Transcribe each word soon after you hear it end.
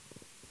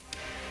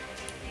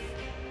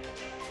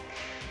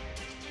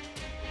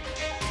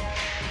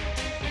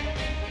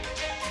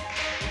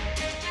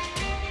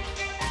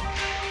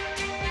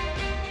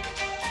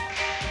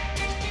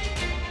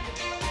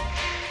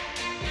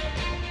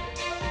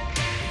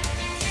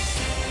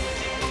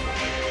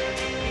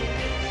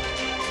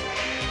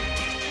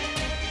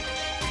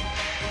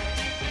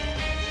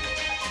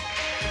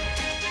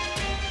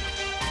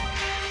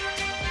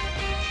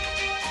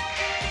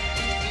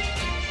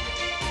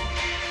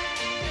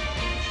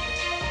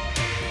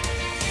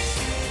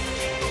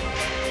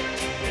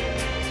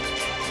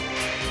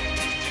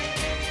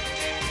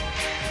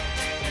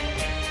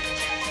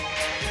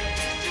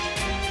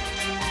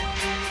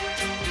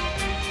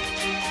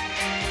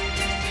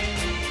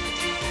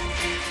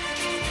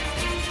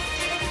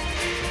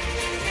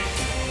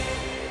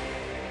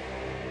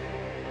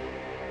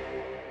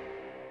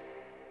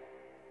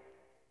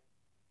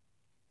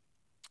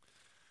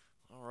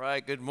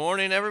right, good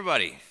morning,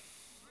 everybody.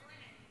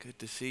 Good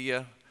to see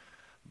you.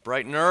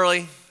 Bright and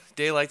early,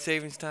 daylight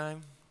savings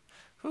time.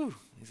 Whew,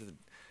 these are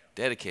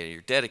dedicated.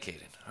 You're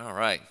dedicated. All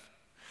right.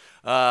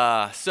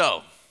 Cha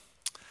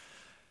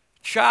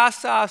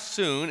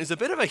Sa-soon is a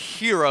bit of a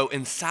hero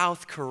in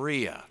South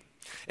Korea.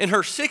 In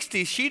her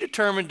 60s, she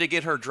determined to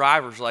get her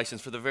driver's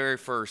license for the very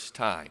first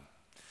time.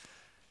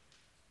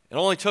 It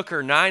only took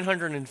her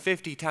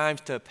 950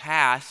 times to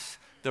pass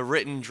the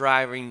written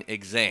driving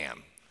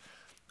exam.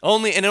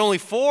 Only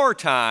 4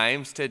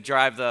 times to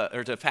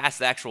pass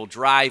the actual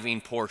driving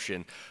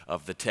portion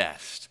of the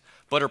test.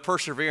 But her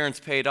perseverance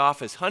paid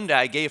off as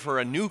Hyundai gave her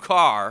a new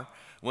car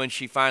when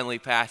she finally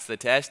passed the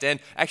test and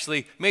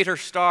actually made her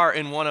star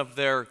in one of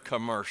their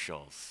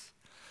commercials.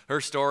 Her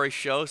story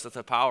shows that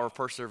the power of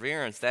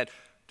perseverance, that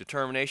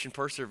determination,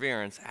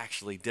 perseverance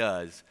actually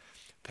does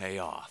pay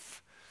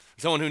off.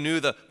 Someone who knew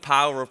the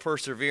power of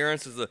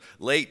perseverance is the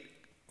late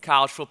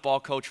college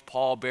football coach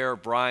Paul Bear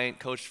Bryant,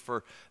 coached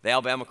for the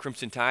Alabama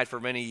Crimson Tide for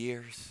many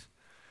years.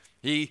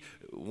 He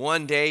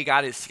one day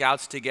got his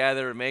scouts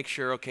together to make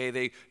sure,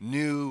 they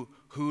knew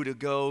who to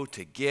go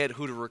to get,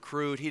 who to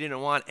recruit. He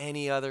didn't want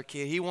any other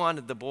kid. He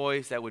wanted the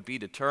boys that would be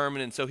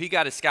determined. And so he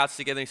got his scouts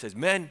together and he says,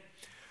 "Men,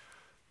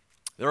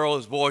 there are all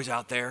those boys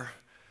out there.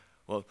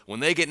 Well, when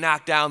they get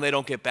knocked down, they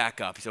don't get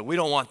back up." He said, "We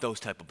don't want those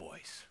type of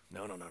boys.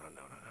 No.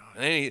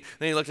 And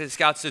then he looked at the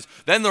scouts and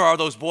says, "Then there are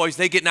those boys,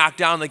 they get knocked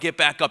down, they get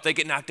back up, they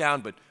get knocked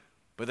down, but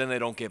then they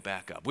don't get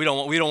back up. We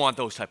don't want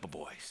those type of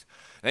boys."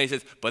 And he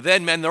says, "But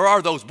then, men, there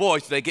are those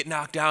boys, they get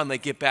knocked down, they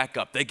get back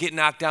up. They get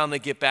knocked down, they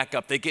get back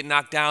up. They get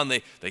knocked down,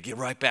 they get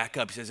right back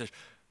up." He says, "It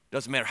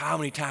doesn't matter how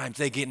many times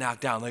they get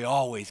knocked down, they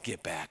always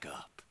get back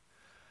up."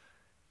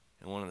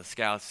 And one of the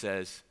scouts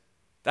says,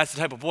 "That's the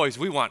type of boys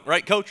we want,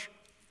 right, Coach?"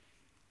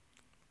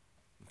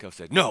 And Coach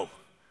said, "No,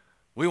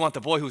 we want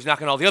the boy who's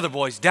knocking all the other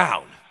boys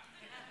down."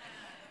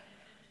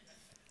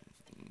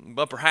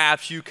 But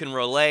perhaps you can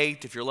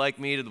relate, if you're like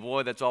me, to the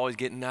boy that's always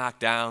getting knocked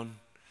down,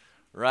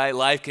 right?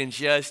 Life can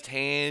just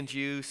hand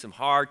you some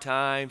hard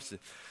times.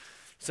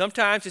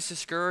 Sometimes it's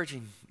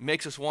discouraging. It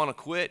makes us want to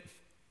quit.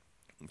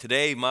 And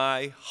today,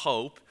 my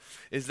hope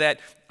is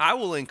that I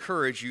will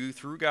encourage you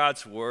through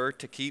God's word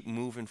to keep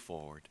moving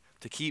forward,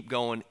 to keep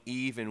going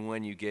even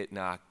when you get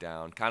knocked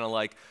down. Kind of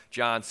like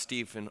John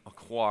Stephen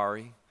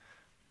Akhwari.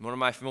 One of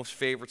my most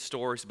favorite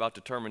stories about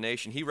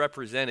determination. He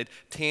represented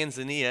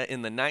Tanzania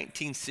in the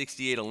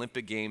 1968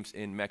 Olympic Games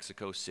in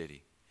Mexico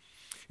City.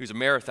 He was a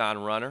marathon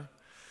runner.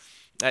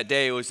 That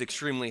day it was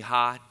extremely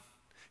hot.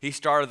 He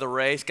started the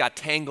race, got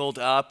tangled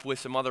up with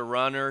some other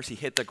runners. He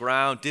hit the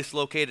ground,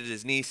 dislocated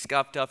his knee,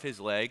 scuffed up his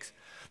legs.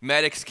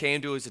 Medics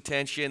came to his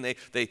attention.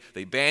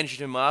 They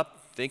bandaged him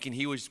up, thinking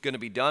he was going to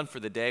be done for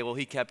the day. Well,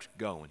 he kept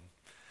going.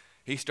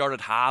 He started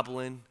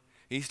hobbling.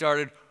 He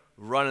started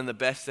running the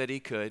best that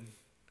he could.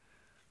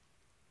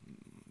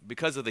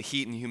 Because of the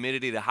heat and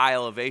humidity, the high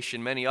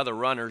elevation, many other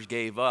runners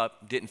gave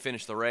up, didn't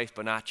finish the race,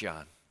 but not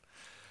John.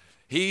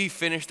 He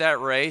finished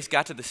that race,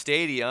 got to the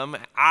stadium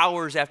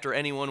hours after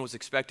anyone was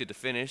expected to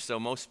finish, so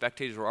most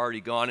spectators were already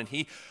gone, and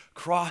he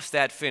crossed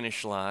that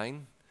finish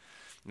line.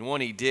 And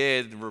when he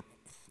did, the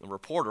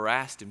reporter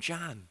asked him,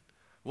 "John,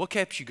 what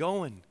kept you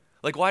going?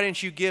 Why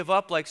didn't you give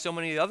up like so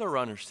many other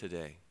runners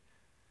today?"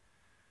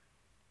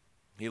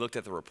 He looked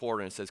at the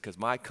reporter and says, "Because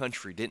my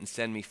country didn't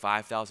send me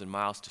 5,000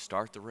 miles to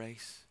start the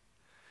race.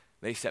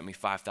 They sent me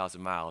 5,000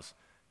 miles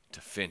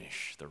to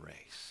finish the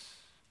race."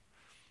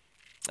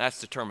 That's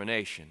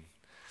determination.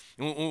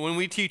 When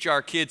we teach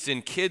our kids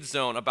in Kids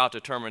Zone about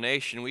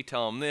determination, we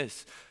tell them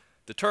this: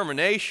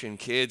 determination,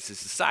 kids,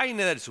 is deciding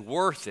that it's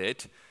worth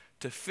it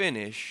to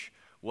finish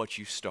what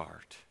you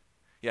start.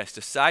 Yes,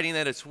 deciding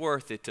that it's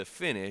worth it to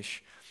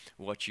finish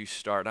what you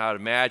start. I would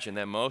imagine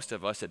that most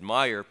of us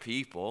admire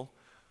people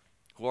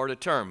who are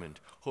determined,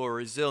 who are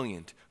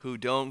resilient, who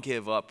don't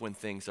give up when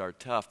things are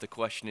tough. The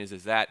question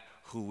is that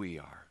who we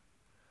are?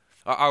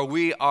 Are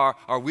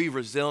we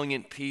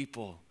resilient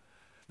people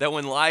that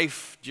when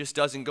life just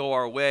doesn't go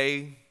our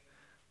way,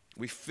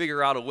 we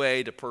figure out a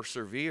way to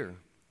persevere?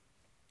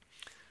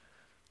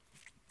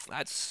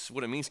 That's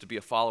what it means to be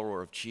a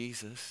follower of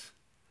Jesus.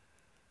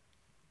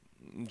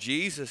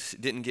 Jesus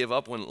didn't give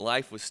up when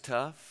life was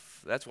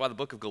tough. That's why the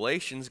book of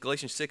Galatians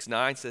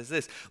 6:9 says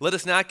this: "Let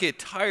us not get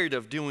tired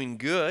of doing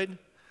good,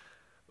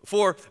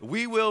 for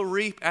we will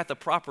reap at the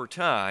proper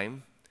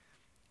time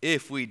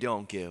if we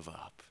don't give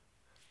up."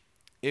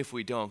 If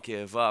we don't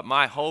give up.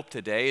 My hope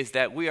today is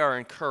that we are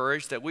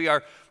encouraged, that we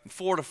are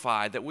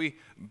fortified, that we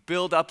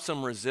build up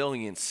some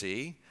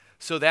resiliency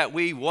so that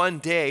we one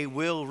day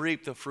will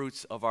reap the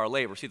fruits of our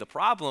labor. See, the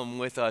problem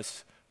with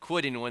us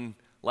quitting when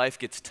life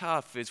gets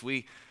tough is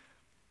we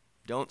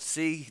don't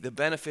see the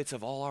benefits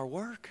of all our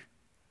work.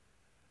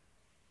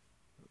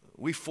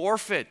 We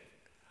forfeit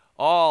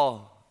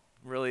all,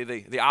 really,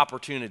 the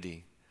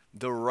opportunity,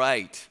 the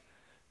right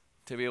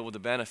to be able to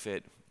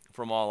benefit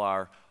from all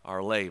our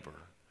labor.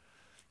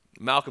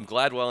 Malcolm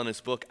Gladwell, in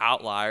his book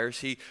Outliers,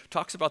 he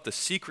talks about the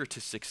secret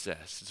to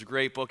success. It's a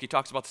great book. He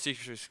talks about the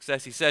secret to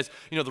success. He says,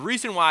 the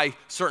reason why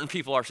certain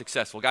people are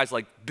successful, guys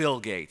like Bill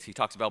Gates. He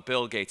talks about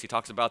Bill Gates. He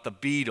talks about the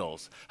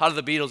Beatles. How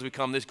did the Beatles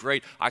become this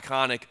great,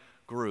 iconic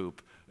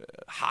group?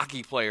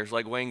 Hockey players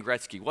like Wayne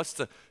Gretzky. What's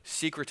the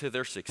secret to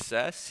their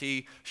success?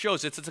 He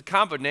shows it's a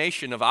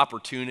combination of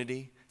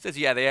opportunity. He says,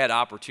 yeah, they had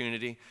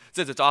opportunity. He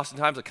says it's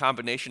oftentimes a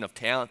combination of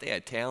talent. They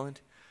had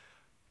talent.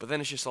 But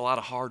then it's just a lot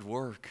of hard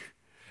work.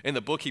 In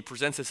the book, he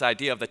presents this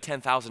idea of the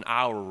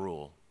 10,000-hour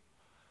rule.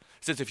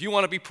 He says if you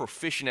want to be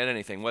proficient at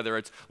anything, whether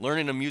it's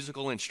learning a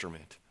musical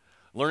instrument,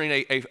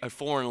 learning a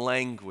foreign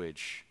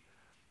language,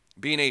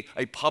 being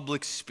a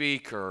public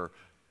speaker,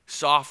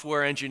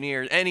 software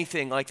engineer,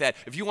 anything like that,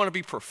 if you want to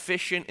be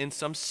proficient in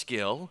some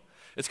skill,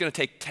 it's going to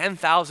take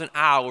 10,000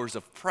 hours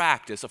of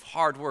practice, of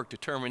hard work,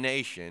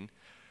 determination,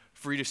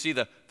 for you to see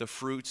the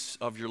fruits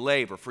of your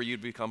labor, for you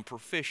to become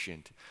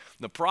proficient.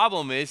 The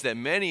problem is that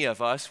many of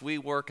us, we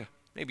work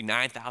maybe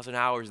 9,000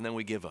 hours and then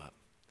we give up.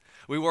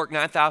 We work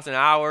 9,000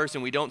 hours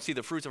and we don't see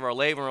the fruits of our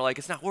labor and we're like,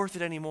 it's not worth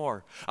it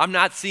anymore. I'm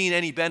not seeing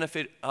any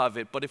benefit of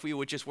it. But if we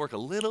would just work a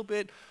little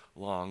bit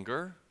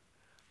longer,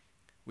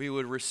 we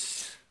would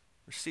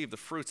receive the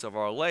fruits of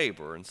our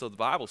labor. And so the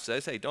Bible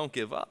says, hey, don't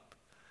give up.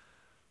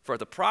 For at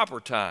the proper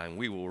time,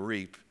 we will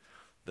reap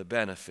the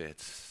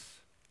benefits.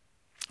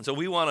 And so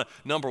we want to,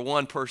 number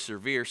one,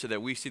 persevere so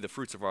that we see the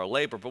fruits of our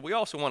labor, but we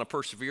also want to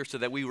persevere so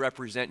that we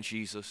represent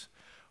Jesus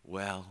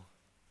well.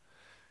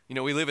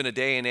 We live in a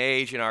day and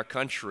age in our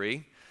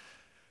country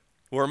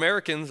where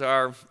Americans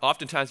are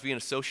oftentimes being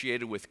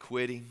associated with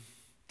quitting.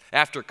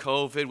 After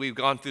COVID, we've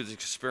gone through this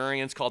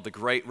experience called the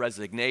Great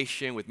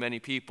Resignation, with many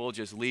people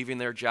just leaving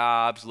their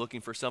jobs,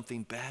 looking for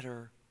something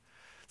better.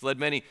 It's led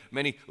many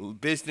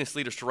business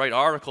leaders to write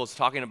articles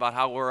talking about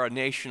how we're a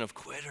nation of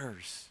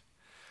quitters.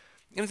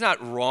 And it's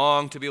not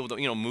wrong to be able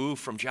to, move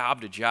from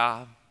job to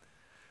job.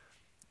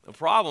 The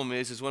problem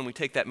is when we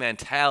take that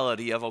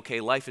mentality of,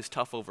 okay, life is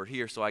tough over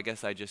here, so I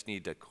guess I just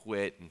need to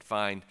quit and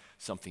find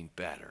something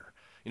better.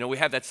 We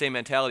have that same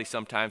mentality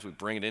sometimes. We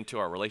bring it into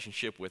our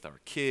relationship with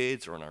our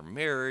kids or in our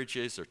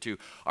marriages or to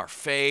our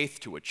faith,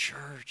 to a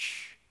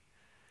church.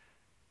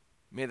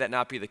 May that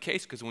not be the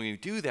case, because when we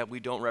do that, we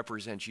don't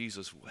represent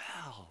Jesus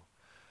well.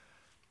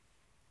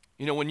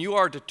 When you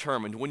are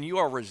determined, when you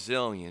are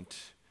resilient,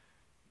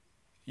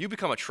 you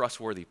become a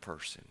trustworthy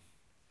person.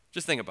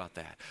 Just think about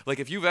that. Like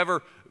if you've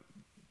ever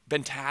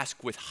been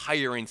tasked with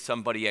hiring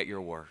somebody at your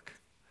work,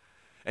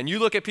 and you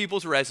look at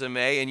people's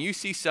resume and you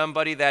see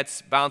somebody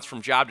that's bounced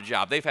from job to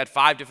job. They've had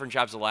 5 different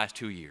jobs the last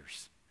 2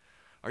 years.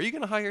 Are you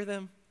going to hire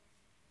them?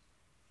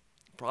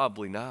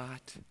 Probably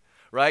not,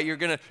 right? You're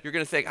going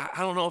to think,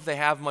 I don't know if they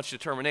have much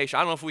determination.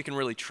 I don't know if we can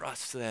really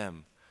trust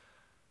them,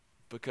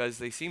 because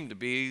they seem to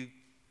be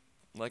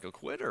like a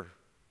quitter.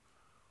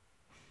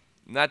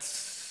 And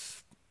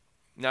that's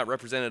not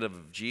representative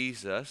of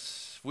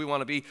Jesus. We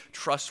want to be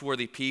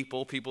trustworthy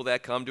people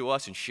that come to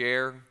us and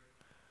share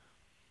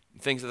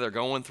things that they're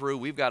going through.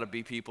 We've got to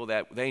be people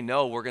that they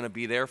know we're going to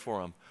be there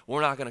for them. We're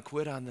not going to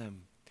quit on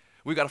them.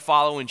 We've got to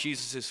follow in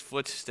Jesus'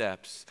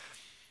 footsteps.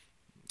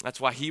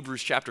 That's why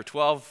Hebrews chapter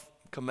 12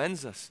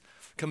 commands us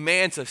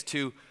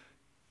to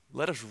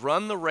let us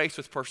run the race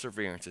with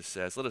perseverance, it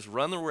says. Let us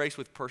run the race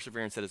with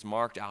perseverance that is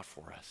marked out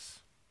for us.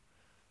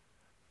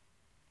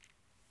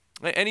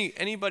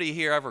 Anybody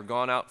here ever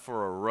gone out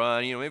for a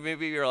run?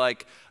 Maybe you're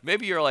like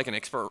an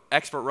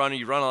expert runner.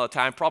 You run all the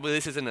time. Probably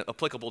this isn't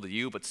applicable to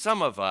you, but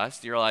some of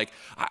us, you're like,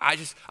 I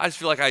just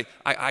feel like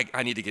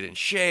I need to get in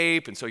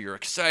shape, and so you're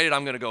excited.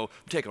 I'm going to go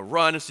take a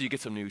run, and so you get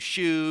some new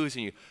shoes,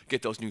 and you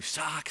get those new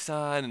socks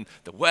on, and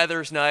the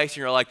weather's nice, and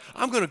you're like,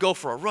 I'm going to go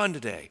for a run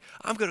today.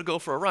 I'm going to go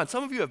for a run.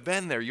 Some of you have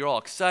been there. You're all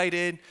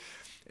excited,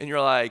 and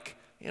you're like,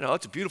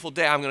 it's a beautiful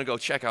day. I'm going to go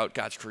check out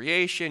God's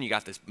creation. You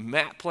got this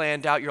map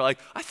planned out. You're like,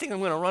 I think I'm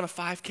going to run a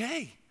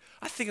 5K.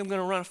 I think I'm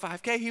going to run a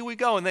 5K. Here we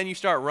go. And then you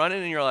start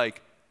running, and you're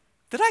like,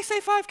 did I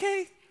say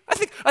 5K?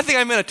 I think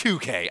I meant a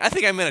 2K. I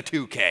think I meant a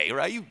 2K,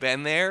 right? You've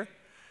been there.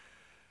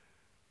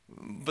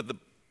 But the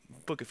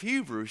book of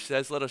Hebrews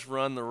says, let us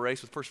run the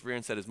race with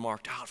perseverance that is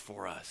marked out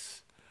for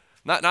us.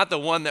 Not the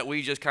one that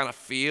we just kind of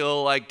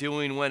feel like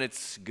doing when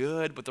it's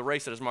good, but the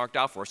race that is marked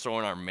out for us. So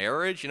in our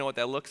marriage, you know what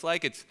that looks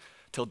like? It's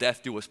till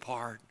death do us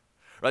part,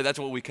 right? That's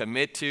what we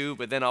commit to,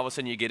 but then all of a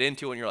sudden you get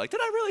into it and you're like,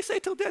 did I really say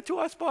till death do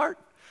us part?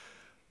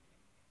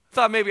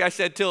 Thought maybe I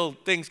said till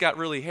things got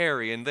really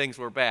hairy and things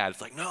were bad.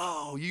 It's like,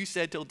 no, you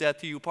said till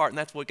death do you part, and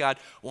that's what God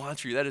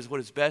wants for you. That is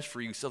what is best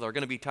for you. So there are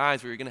going to be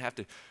times where you're going to have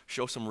to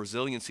show some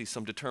resiliency,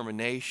 some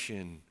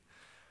determination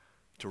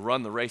to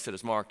run the race that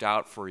is marked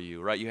out for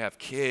you, right? You have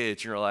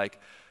kids, and you're like,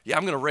 yeah,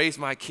 I'm going to raise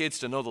my kids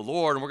to know the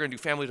Lord, and we're going to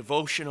do family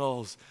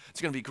devotionals. It's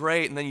going to be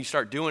great. And then you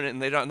start doing it,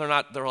 and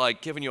they're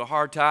like giving you a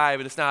hard time,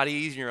 and it's not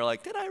easy. And you're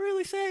like, did I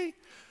really say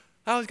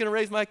I was going to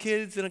raise my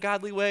kids in a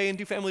godly way and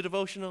do family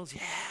devotionals?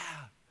 Yeah.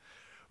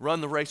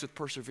 Run the race with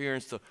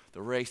perseverance,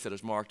 the race that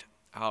is marked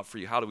out for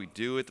you. How do we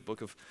do it? The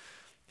book of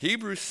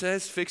Hebrews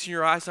says, fixing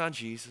your eyes on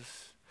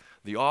Jesus,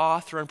 the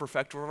author and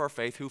perfecter of our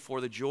faith, who for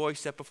the joy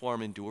set before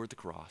him endured the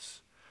cross,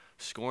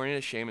 scorning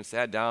his shame, and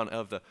sat down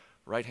of the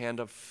right hand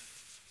of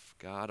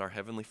God, our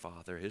heavenly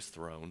Father, his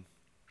throne.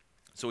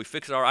 So we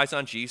fix our eyes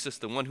on Jesus,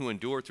 the one who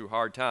endured through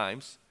hard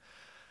times.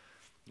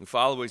 We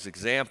follow his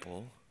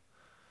example.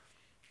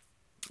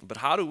 But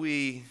how do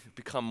we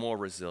become more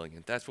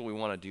resilient? That's what we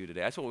want to do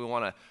today. That's what we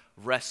want to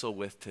wrestle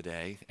with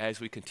today as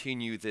we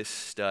continue this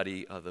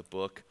study of the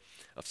book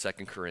of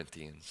 2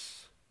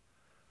 Corinthians.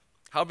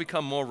 How to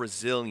become more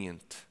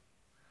resilient.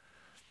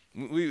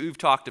 We've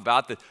talked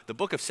about the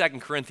book of 2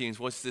 Corinthians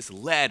was this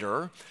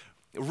letter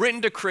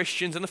written to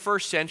Christians in the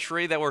first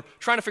century that were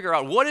trying to figure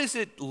out what does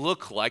it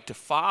look like to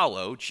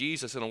follow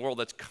Jesus in a world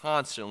that's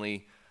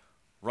constantly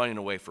running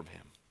away from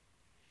him.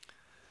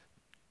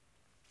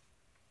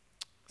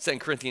 2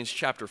 Corinthians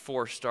chapter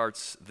 4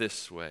 starts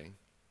this way.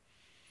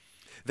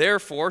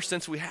 Therefore,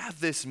 since we have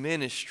this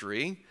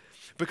ministry,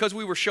 because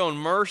we were shown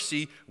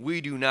mercy,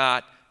 we do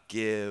not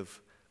give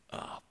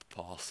up,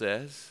 Paul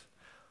says.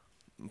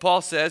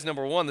 Paul says,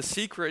 number one, the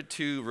secret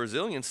to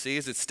resiliency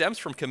is it stems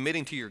from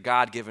committing to your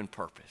God-given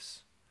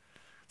purpose.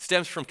 It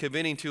stems from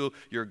committing to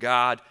your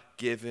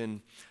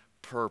God-given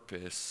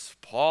purpose.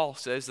 Paul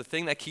says the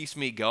thing that keeps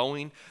me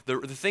going, the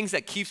things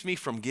that keeps me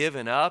from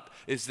giving up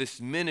is this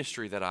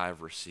ministry that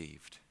I've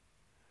received.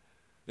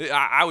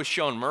 I was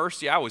shown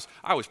mercy. I was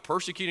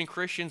persecuting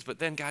Christians, but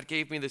then God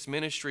gave me this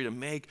ministry to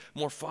make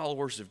more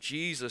followers of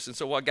Jesus. And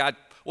so what got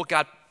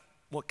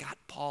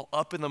Paul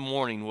up in the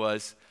morning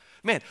was,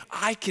 man,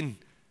 I can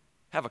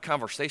have a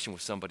conversation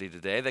with somebody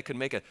today that could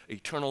make an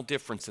eternal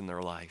difference in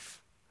their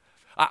life.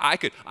 I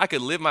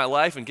could live my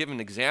life and give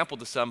an example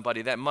to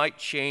somebody that might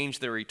change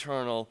their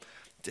eternal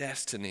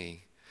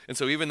destiny. And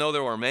so even though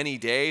there were many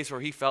days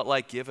where he felt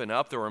like giving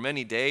up, there were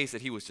many days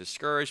that he was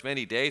discouraged,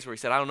 many days where he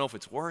said, I don't know if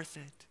it's worth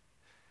it.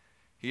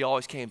 He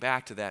always came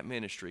back to that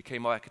ministry,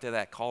 came back to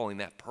that calling,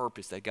 that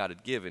purpose that God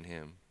had given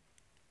him.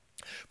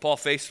 Paul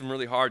faced some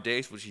really hard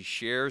days, which he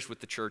shares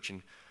with the church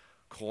in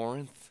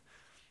Corinth.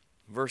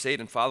 Verse 8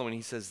 and following,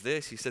 he says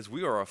this. He says,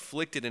 we are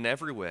afflicted in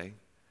every way,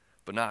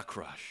 but not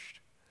crushed.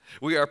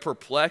 We are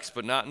perplexed,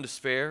 but not in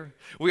despair.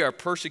 We are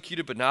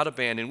persecuted, but not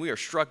abandoned. We are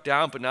struck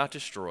down, but not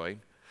destroyed.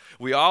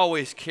 We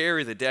always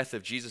carry the death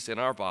of Jesus in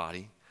our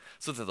body,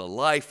 so that the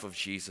life of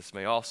Jesus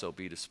may also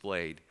be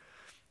displayed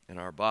in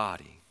our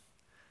body.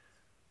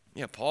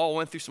 Yeah, Paul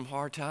went through some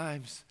hard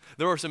times.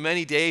 There were so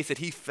many days that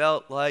he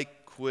felt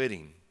like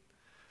quitting.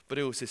 But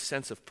it was his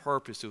sense of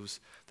purpose. It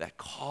was that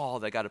call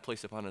that God had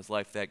placed upon his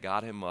life that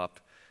got him up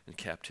and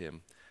kept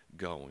him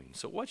going.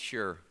 So what's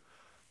your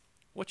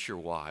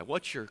why?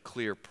 What's your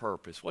clear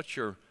purpose? What's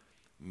your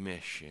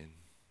mission?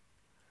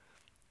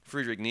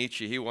 Friedrich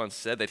Nietzsche, he once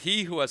said that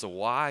he who has a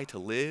why to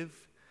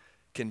live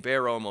can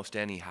bear almost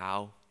any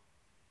how.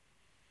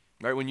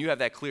 Right? When you have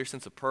that clear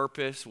sense of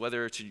purpose,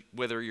 whether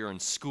you're in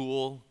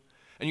school,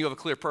 and you have a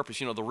clear purpose.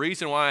 The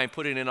reason why I'm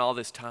putting in all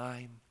this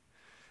time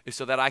is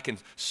so that I can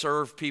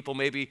serve people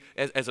maybe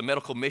as a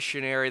medical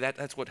missionary.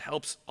 That's what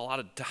helps a lot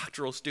of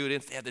doctoral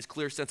students. They have this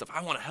clear sense of,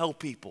 I want to help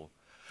people.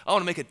 I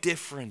want to make a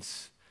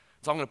difference.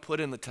 So I'm going to put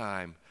in the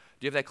time.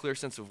 Do you have that clear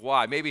sense of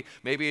why? Maybe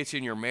it's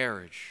in your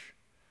marriage.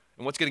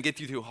 And what's going to get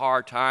you through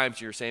hard times,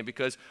 you're saying,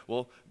 because,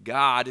 well,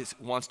 God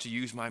wants to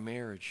use my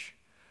marriage.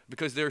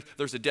 Because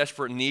there's a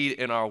desperate need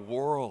in our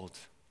world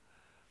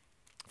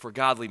for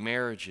godly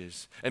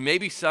marriages. And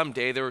maybe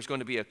someday there is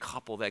going to be a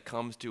couple that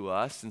comes to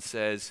us and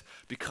says,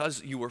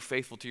 because you were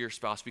faithful to your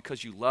spouse,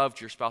 because you loved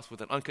your spouse with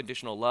an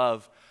unconditional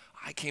love,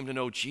 I came to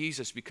know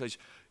Jesus because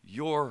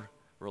your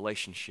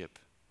relationship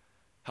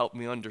helped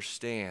me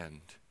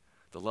understand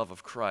the love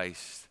of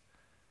Christ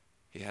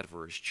he had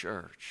for his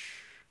church.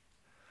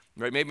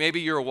 Right?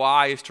 Maybe your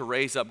why is to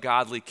raise up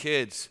godly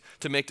kids,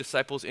 to make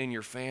disciples in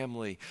your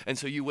family. And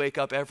so you wake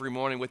up every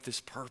morning with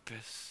this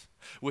purpose,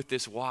 with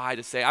this why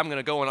to say, I'm going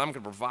to go and I'm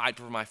going to provide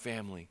for my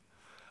family.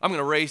 I'm going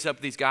to raise up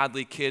these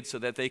godly kids so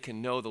that they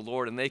can know the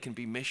Lord and they can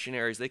be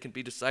missionaries. They can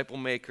be disciple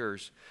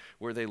makers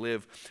where they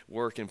live,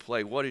 work, and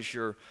play. What is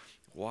your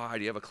why?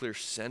 Do you have a clear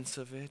sense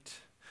of it?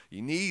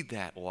 You need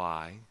that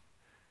why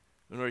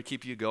in order to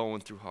keep you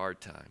going through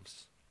hard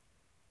times.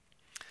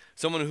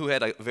 Someone who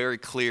had a very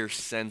clear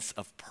sense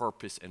of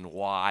purpose and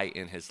why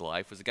in his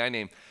life was a guy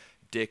named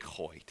Dick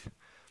Hoyt.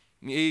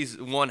 He's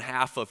one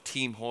half of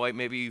Team Hoyt.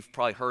 Maybe you've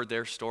probably heard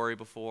their story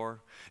before.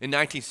 In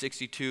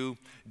 1962,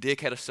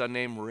 Dick had a son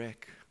named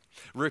Rick.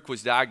 Rick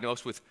was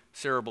diagnosed with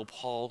cerebral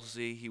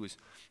palsy. He was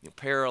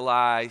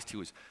paralyzed. He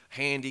was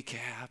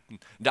handicapped.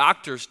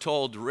 Doctors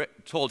told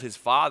his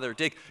father,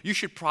 Dick, you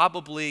should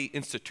probably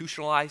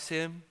institutionalize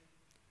him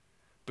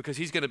because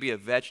he's going to be a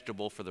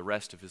vegetable for the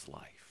rest of his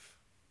life.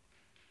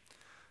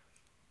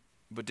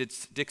 But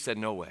Dick said,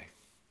 no way.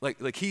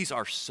 Like he's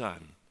our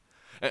son.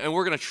 And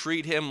we're going to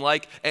treat him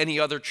like any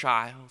other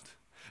child.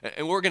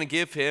 And we're going to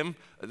give him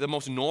the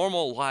most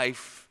normal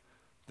life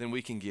than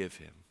we can give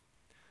him.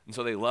 And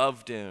so they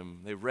loved him.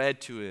 They read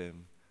to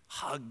him,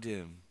 hugged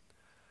him.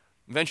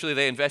 Eventually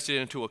they invested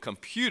into a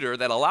computer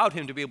that allowed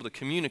him to be able to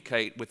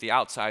communicate with the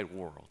outside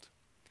world.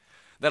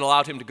 That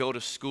allowed him to go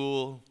to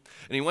school.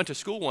 And he went to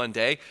school one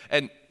day,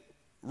 and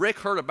Rick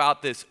heard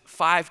about this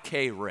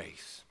 5K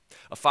race.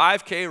 a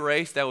 5K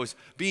race that was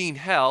being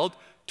held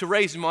to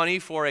raise money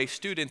for a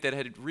student that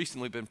had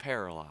recently been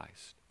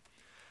paralyzed.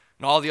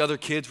 And all the other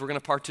kids were going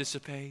to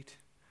participate.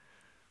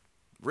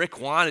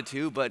 Rick wanted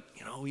to, but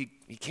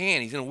he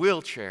can't. He's in a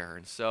wheelchair.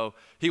 And so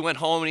he went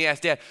home and he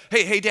asked Dad,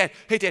 hey Dad,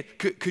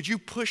 could you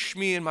push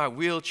me in my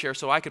wheelchair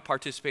so I could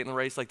participate in the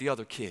race like the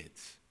other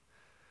kids?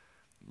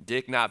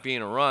 Dick, not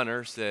being a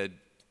runner, said,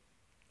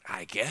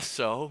 I guess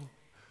so.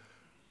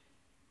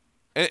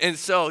 And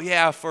so,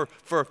 yeah, for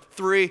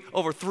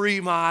over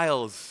 3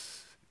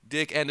 miles,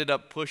 Dick ended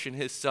up pushing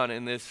his son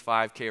in this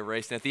 5K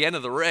race. And at the end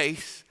of the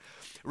race,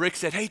 Rick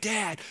said, hey,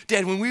 Dad,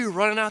 when we were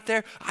running out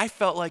there, I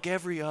felt like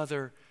every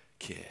other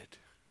kid.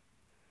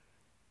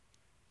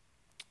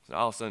 So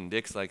all of a sudden,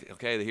 Dick's like,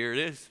 okay, here it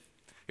is.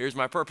 Here's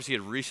my purpose. He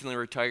had recently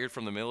retired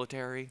from the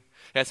military,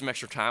 had some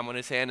extra time on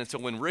his hand. And so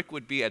when Rick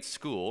would be at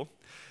school,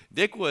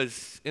 Dick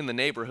was in the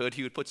neighborhood.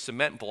 He would put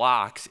cement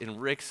blocks in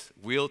Rick's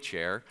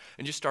wheelchair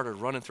and just started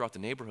running throughout the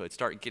neighborhood,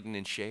 started getting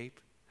in shape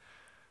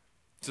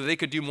so they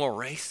could do more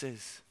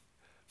races.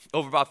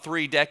 Over about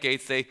 3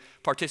 decades, they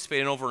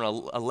participated in over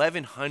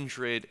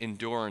 1,100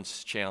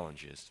 endurance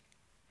challenges.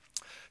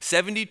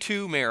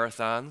 72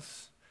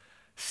 marathons,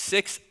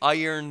 6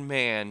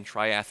 Ironman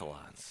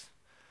triathlons.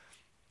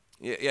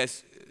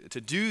 Yes, to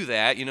do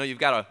that, you've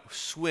got to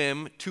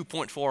swim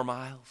 2.4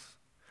 miles.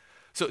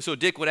 So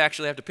Dick would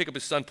actually have to pick up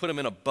his son, put him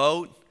in a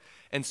boat,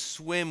 and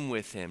swim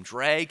with him,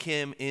 drag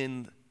him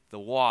in the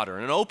water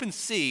in an open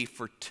sea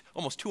for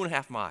almost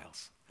 2.5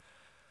 miles.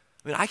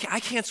 I mean, I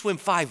can't swim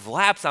 5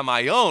 laps on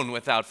my own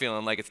without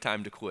feeling like it's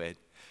time to quit.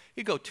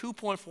 He'd go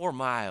 2.4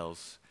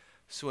 miles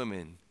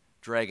swimming,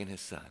 dragging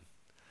his son.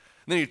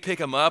 And then he'd pick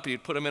him up, and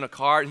he'd put him in a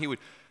cart, and he would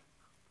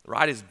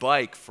ride his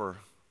bike for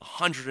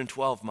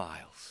 112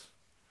 miles.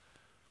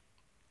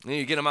 And then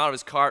you'd get him out of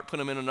his cart, put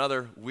him in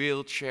another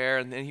wheelchair,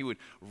 and then he would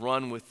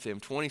run with him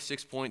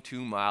 26.2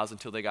 miles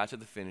until they got to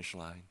the finish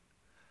line.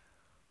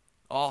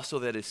 All so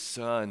that his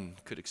son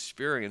could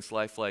experience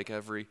life like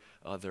every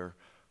other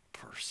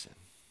person.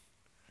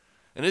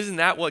 And isn't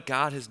that what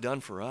God has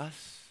done for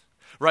us?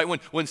 Right?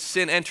 When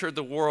sin entered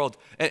the world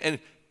and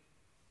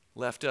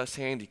left us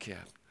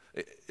handicapped,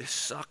 it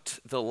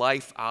sucked the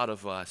life out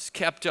of us,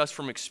 kept us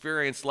from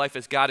experiencing life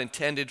as God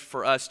intended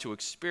for us to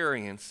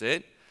experience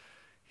it.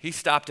 He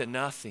stopped at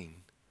nothing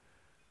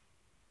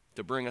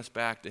to bring us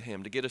back to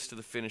Him, to get us to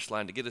the finish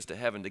line, to get us to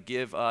heaven, to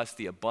give us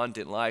the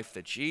abundant life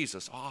that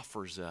Jesus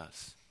offers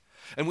us.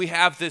 And we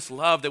have this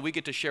love that we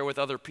get to share with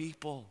other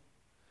people.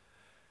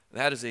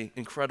 That is an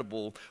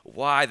incredible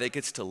why that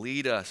gets to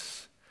lead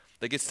us,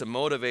 that gets to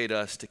motivate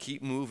us to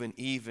keep moving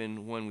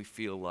even when we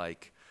feel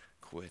like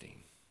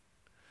quitting.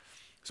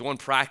 So one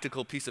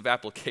practical piece of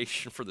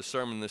application for the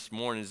sermon this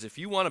morning is if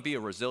you want to be a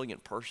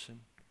resilient person,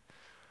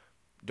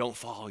 don't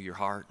follow your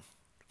heart.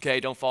 Okay,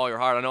 don't follow your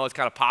heart. I know it's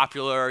kind of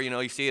popular.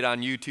 You see it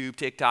on YouTube,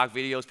 TikTok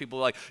videos. People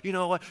are like, you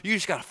know what? You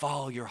just got to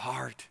follow your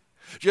heart.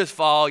 Just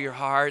follow your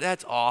heart.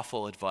 That's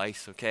awful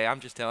advice, okay? I'm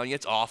just telling you,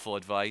 it's awful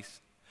advice.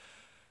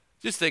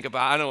 Just think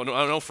about it. I don't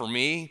know for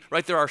me,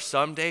 right? There are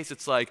some days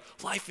it's like,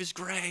 life is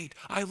great.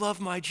 I love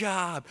my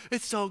job.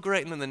 It's so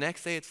great. And then the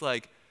next day it's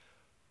like,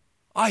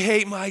 I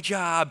hate my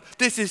job.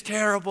 This is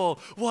terrible.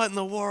 What in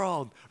the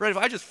world? Right? If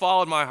I just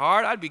followed my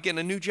heart, I'd be getting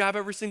a new job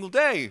every single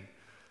day.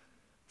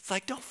 It's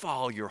like, don't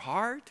follow your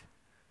heart.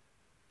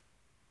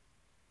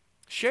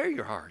 Share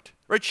your heart,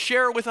 right?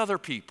 Share it with other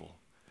people.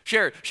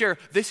 Share,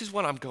 this is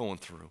what I'm going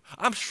through.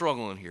 I'm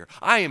struggling here.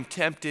 I am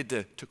tempted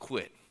to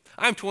quit.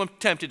 I'm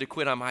tempted to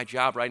quit on my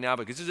job right now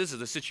because this is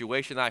the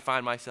situation that I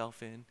find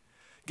myself in.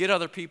 Get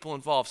other people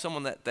involved,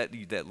 someone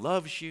that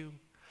loves you,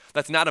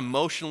 that's not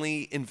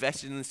emotionally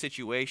invested in the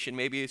situation.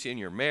 Maybe it's in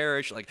your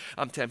marriage, like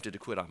I'm tempted to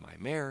quit on my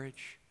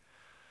marriage.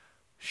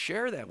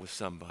 Share that with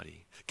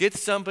somebody. Get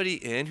somebody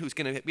in who's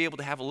going to be able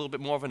to have a little bit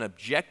more of an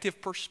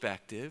objective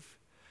perspective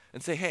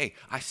and say, hey,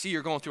 I see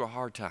you're going through a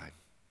hard time.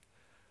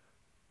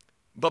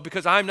 But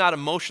because I'm not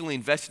emotionally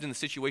invested in the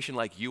situation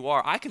like you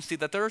are, I can see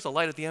that there is a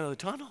light at the end of the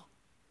tunnel.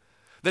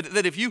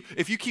 That if you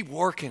keep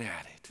working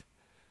at it,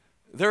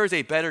 there is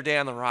a better day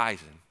on the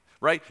horizon,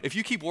 right? If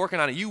you keep working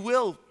on it, you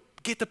will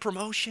get the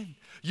promotion.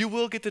 You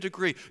will get the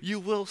degree. You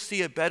will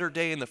see a better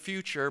day in the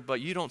future, but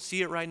you don't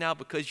see it right now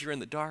because you're in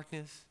the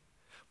darkness.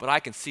 But I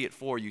can see it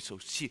for you, so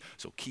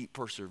keep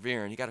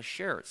persevering. You got to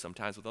share it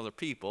sometimes with other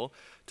people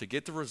to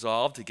get the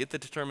resolve, to get the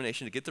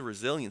determination, to get the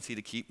resiliency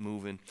to keep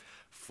moving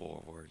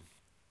forward.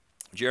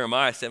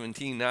 Jeremiah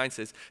 17:9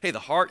 says, hey, the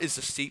heart is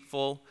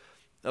deceitful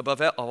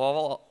above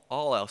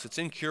all else. It's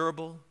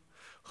incurable.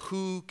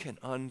 Who can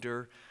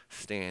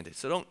understand it?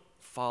 So don't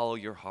follow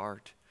your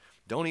heart.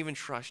 Don't even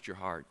trust your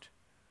heart,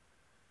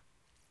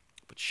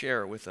 but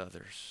share it with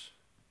others.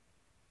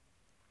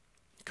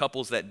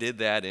 Couples that did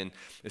that in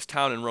this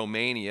town in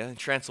Romania, in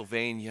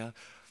Transylvania,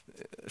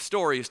 a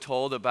story is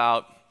told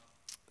about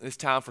this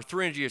town for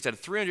 300 years. It had a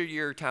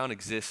 300-year town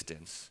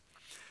existence.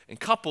 And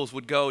couples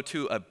would go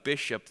to a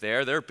bishop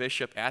there, their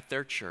bishop at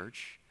their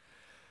church.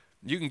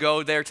 You can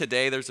go there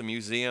today. There's a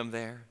museum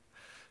there.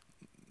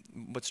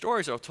 But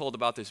stories are told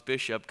about this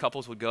bishop.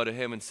 Couples would go to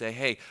him and say,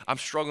 hey, I'm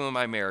struggling with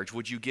my marriage.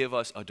 Would you give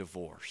us a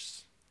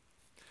divorce?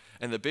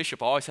 And the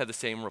bishop always had the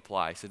same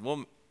reply. He said,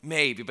 well,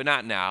 maybe, but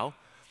not now.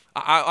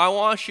 I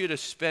want you to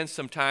spend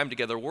some time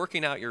together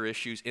working out your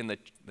issues in the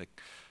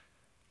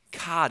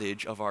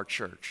cottage of our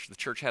church. The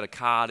church had a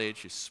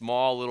cottage, a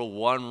small little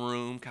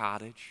one-room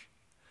cottage.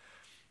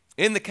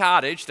 In the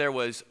cottage, there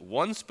was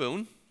one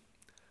spoon,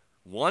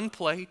 one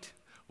plate,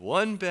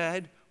 one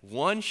bed,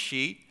 one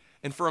sheet,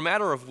 and for a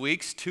matter of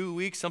weeks, 2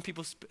 weeks, some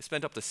people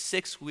spent up to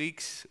 6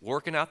 weeks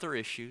working out their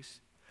issues.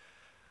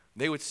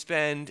 They would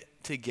spend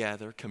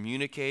together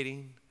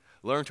communicating,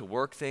 learn to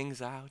work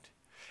things out.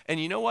 And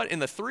you know what? In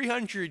the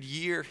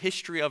 300-year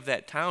history of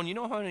that town, you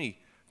know how many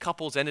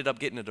couples ended up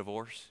getting a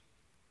divorce?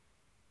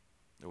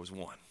 There was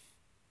one.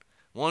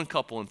 One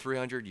couple in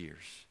 300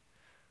 years.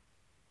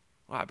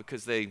 Why?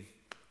 Because they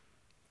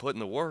put in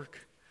the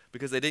work.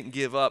 Because they didn't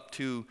give up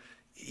too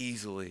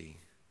easily.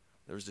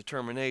 There was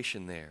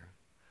determination there.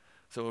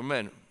 So,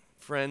 amen,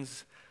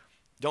 friends,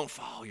 don't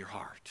follow your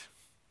heart.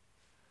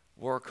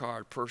 Work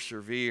hard,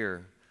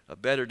 persevere. A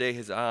better day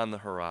is on the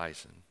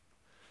horizon.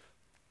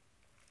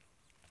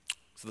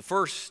 So the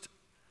first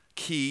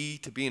key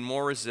to being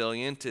more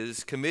resilient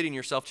is committing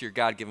yourself to your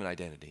God-given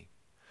identity.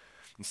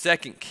 The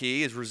second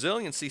key is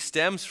resiliency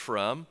stems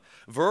from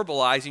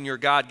verbalizing your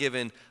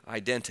God-given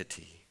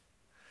identity.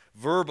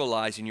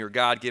 Verbalizing your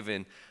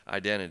God-given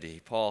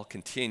identity. Paul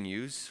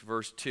continues,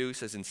 verse 2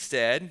 says,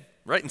 instead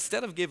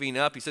of giving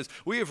up, he says,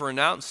 we have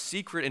renounced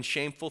secret and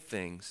shameful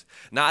things,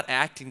 not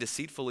acting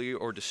deceitfully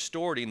or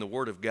distorting the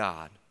word of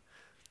God,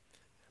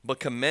 but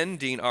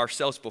commending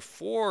ourselves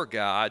before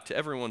God to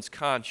everyone's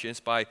conscience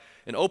by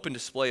an open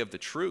display of the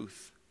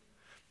truth.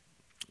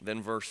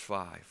 Then verse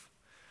 5.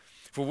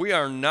 For we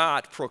are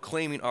not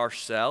proclaiming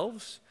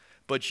ourselves,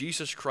 but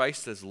Jesus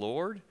Christ as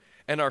Lord,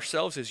 and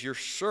ourselves as your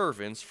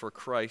servants for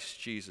Christ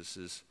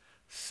Jesus'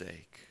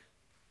 sake.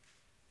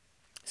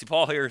 See,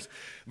 Paul here is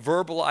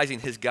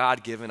verbalizing his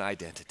God-given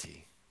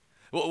identity.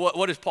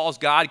 What is Paul's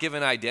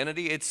God-given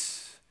identity?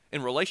 It's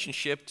in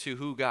relationship to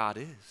who God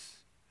is.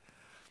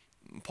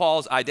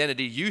 Paul's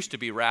identity used to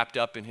be wrapped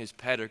up in his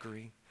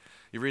pedigree.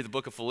 You read the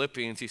book of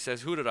Philippians, he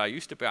says, who did I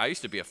used to be? I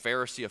used to be a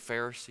Pharisee of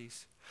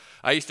Pharisees.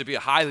 I used to be a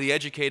highly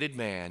educated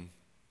man.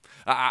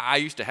 I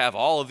used to have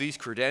all of these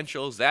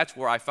credentials. That's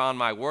where I found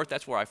my worth.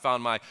 That's where I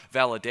found my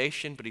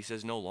validation. But he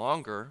says, no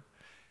longer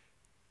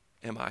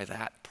am I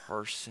that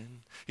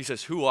person. He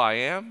says, who I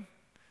am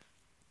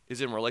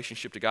is in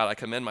relationship to God. I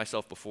commend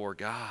myself before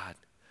God.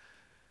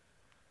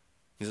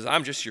 He says,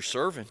 I'm just your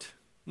servant.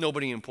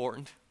 Nobody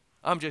important.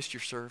 I'm just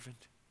your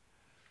servant.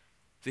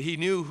 So he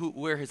knew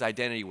where his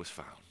identity was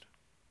found.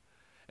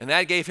 And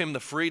that gave him the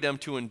freedom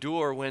to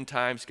endure when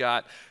times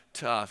got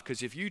tough.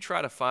 Because if you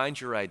try to find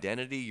your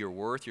identity, your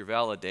worth, your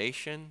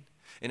validation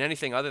in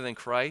anything other than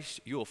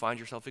Christ, you will find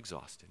yourself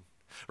exhausted.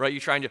 Right?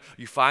 You find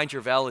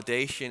your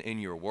validation in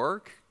your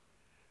work,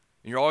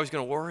 and you're always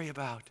going to worry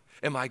about,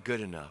 am I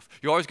good enough?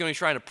 You're always going to be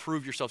trying to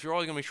prove yourself. You're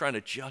always going to be trying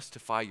to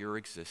justify your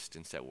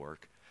existence at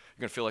work.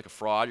 You're going to feel like a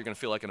fraud. You're going to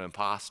feel like an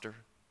imposter.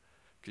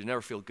 Because you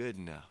never feel good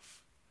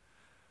enough.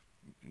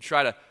 You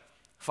try to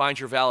find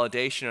your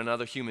validation in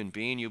another human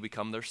being, you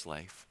become their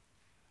slave.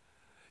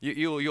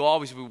 You'll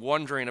always be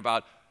wondering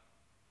about,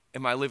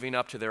 am I living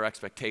up to their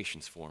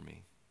expectations for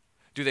me?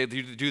 Do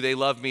they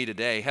love me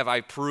today? Have I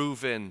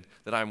proven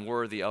that I'm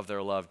worthy of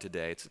their love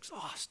today? It's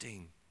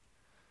exhausting.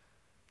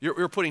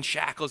 You're putting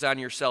shackles on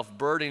yourself,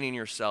 burdening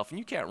yourself, and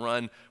you can't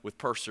run with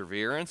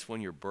perseverance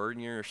when you're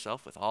burdening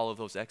yourself with all of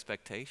those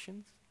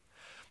expectations.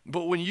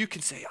 But when you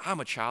can say, I'm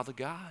a child of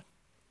God,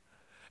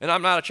 and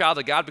I'm not a child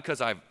of God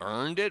because I've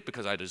earned it,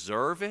 because I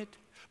deserve it,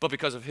 but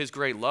because of his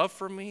great love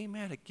for me,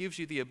 man, it gives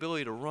you the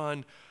ability to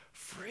run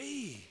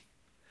free.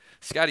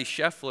 Scotty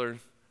Scheffler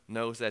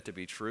knows that to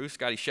be true.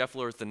 Scotty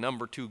Scheffler is the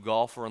number 2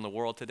 golfer in the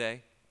world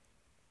today.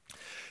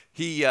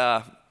 He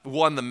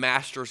won the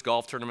Masters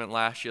golf tournament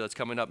last year. That's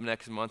coming up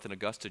next month in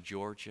Augusta,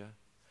 Georgia.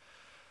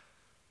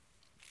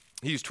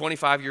 He was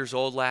 25 years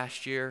old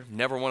last year,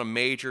 never won a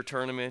major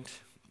tournament,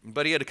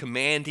 but he had a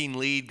commanding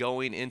lead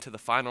going into the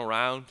final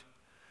round.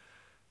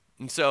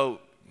 And so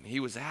he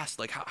was asked,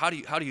 like, how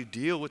do you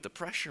deal with the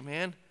pressure,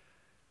 man?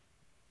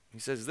 He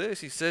says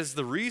this, he says,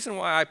 the reason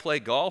why I play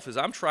golf is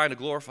I'm trying to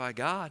glorify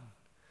God.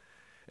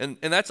 And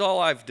that's all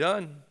I've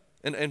done,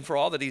 and for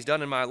all that he's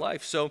done in my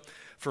life. So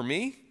for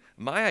me,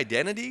 my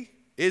identity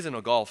isn't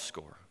a golf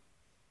score.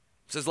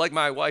 He says, like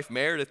my wife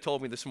Meredith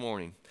told me this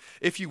morning,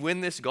 if you win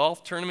this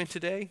golf tournament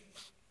today,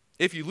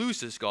 if you lose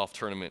this golf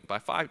tournament by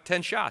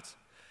 10 shots,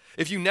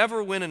 if you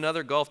never win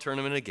another golf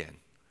tournament again,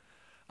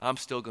 I'm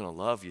still going to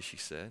love you, she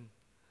said.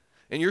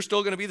 And you're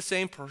still going to be the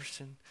same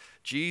person.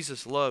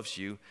 Jesus loves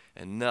you,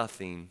 and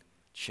nothing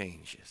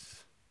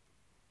changes.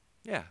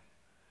 Yeah.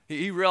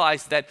 He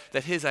realized that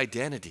his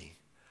identity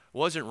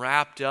wasn't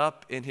wrapped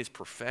up in his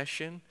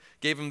profession,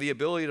 gave him the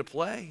ability to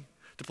play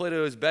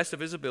to his best of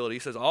his ability. He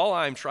says, all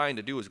I'm trying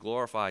to do is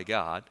glorify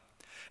God,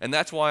 and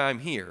that's why I'm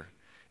here,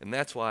 and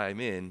that's why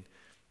I'm in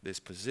this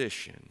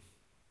position.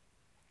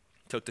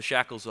 Took the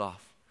shackles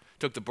off.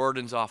 took the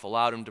burdens off,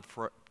 allowed him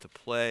to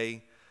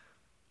play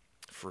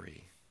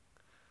free.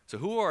 So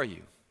who are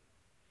you?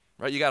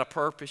 Right? You got a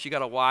purpose, you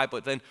got a why,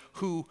 but then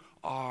who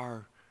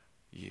are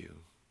you?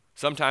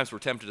 Sometimes we're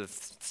tempted to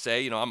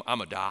say,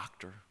 I'm a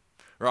doctor,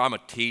 or I'm a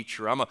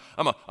teacher, I'm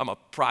a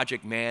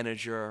project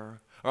manager,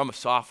 or I'm a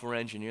software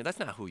engineer. That's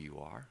not who you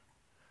are.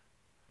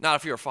 Not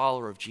if you're a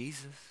follower of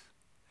Jesus.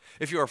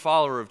 If you're a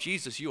follower of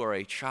Jesus, you are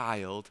a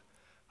child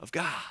of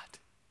God.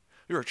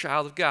 You're a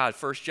child of God.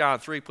 1 John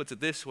 3 puts it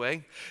this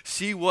way: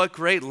 see what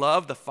great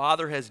love the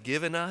Father has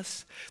given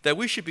us, that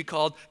we should be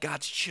called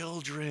God's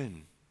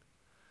children.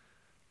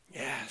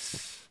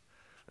 Yes,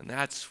 and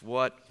that's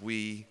what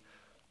we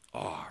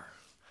are.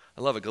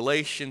 I love it.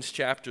 Galatians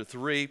chapter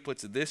 3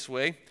 puts it this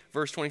way,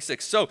 verse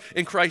 26. So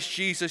in Christ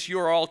Jesus, you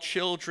are all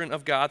children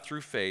of God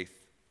through faith.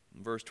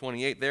 Verse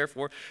 28,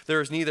 therefore,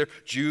 there is neither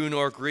Jew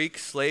nor Greek,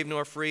 slave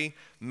nor free,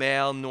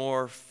 male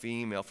nor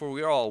female, for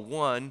we are all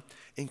one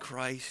in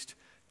Christ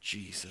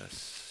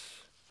Jesus.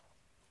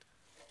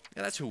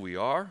 Yeah, that's who we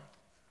are.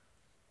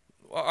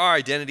 Our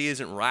identity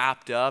isn't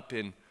wrapped up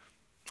in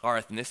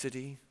our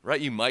ethnicity,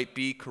 right? You might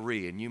be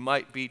Korean, you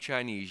might be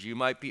Chinese, you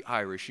might be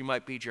Irish, you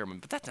might be German,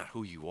 but that's not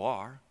who you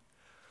are.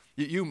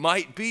 You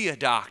might be a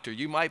doctor,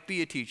 you might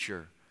be a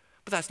teacher,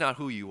 but that's not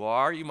who you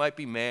are. You might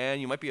be man,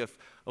 you might be a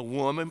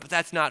woman, but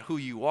that's not who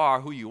you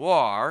are. Who you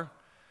are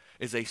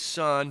is a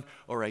son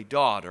or a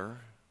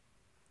daughter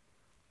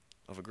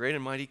of a great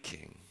and mighty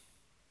King,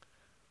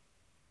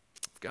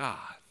 of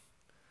God.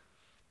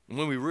 And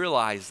when we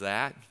realize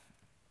that,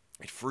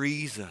 it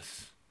frees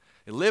us.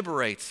 It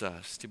liberates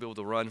us to be able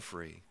to run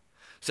free.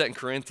 2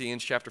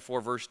 Corinthians chapter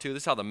 4, verse 2,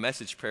 this is how the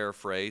Message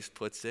paraphrase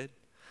puts it.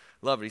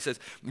 Love it. He says,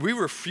 we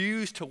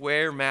refuse to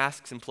wear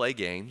masks and play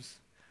games.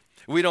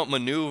 We don't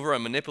maneuver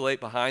and manipulate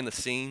behind the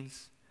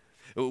scenes.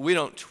 We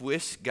don't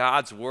twist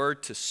God's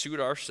word to suit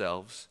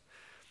ourselves.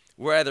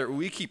 Rather,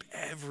 we keep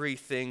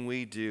everything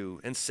we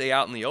do and say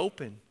out in the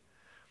open,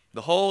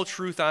 the whole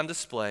truth on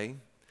display,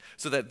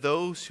 so that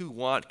those who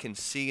want can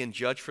see and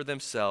judge for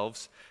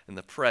themselves in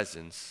the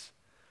presence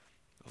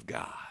of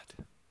God.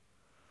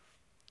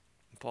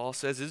 Paul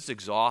says it's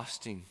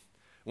exhausting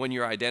when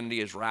your identity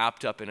is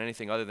wrapped up in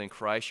anything other than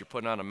Christ. You're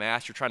putting on a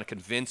mask. You're trying to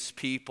convince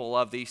people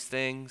of these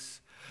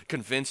things,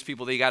 convince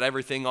people that you got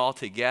everything all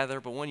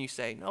together. But when you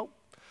say, nope,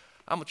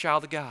 I'm a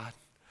child of God.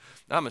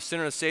 I'm a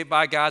sinner saved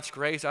by God's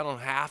grace. I don't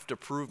have to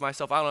prove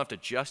myself. I don't have to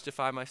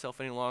justify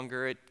myself any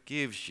longer. It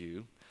gives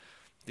you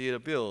the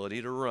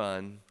ability to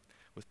run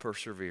with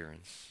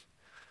perseverance.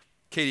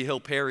 Katie Hill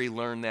Perry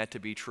learned that to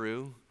be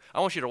true. I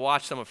want you to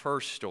watch some of her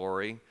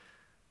story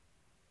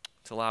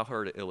to allow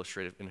her to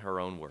illustrate it in her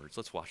own words.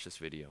 Let's watch this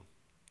video.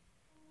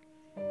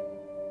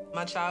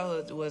 My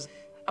childhood was,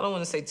 I don't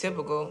want to say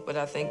typical, but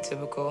I think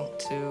typical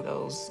to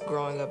those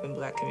growing up in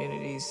black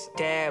communities.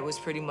 Dad was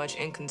pretty much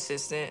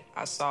inconsistent.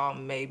 I saw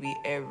him maybe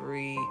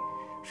every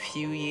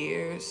few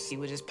years. He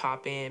would just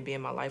pop in, be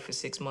in my life for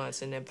 6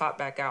 months, and then pop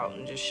back out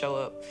and just show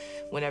up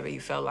whenever he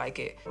felt like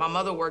it. My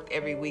mother worked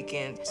every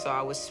weekend, so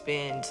I would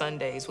spend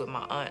Sundays with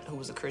my aunt, who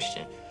was a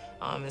Christian.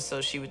 And so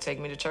she would take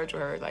me to church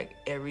with her like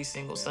every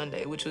single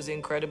Sunday, which was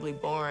incredibly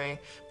boring,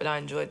 but I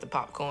enjoyed the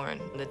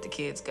popcorn that the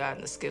kids got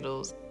and the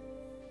Skittles.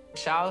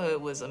 Childhood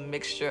was a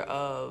mixture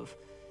of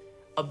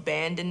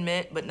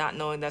abandonment, but not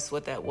knowing that's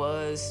what that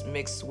was,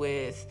 mixed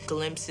with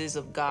glimpses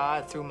of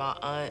God through my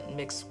aunt,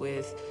 mixed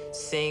with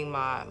seeing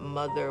my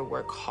mother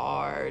work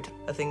hard.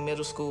 I think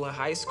middle school and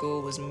high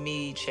school was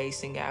me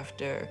chasing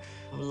after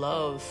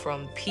love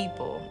from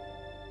people.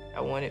 I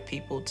wanted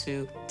people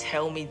to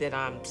tell me that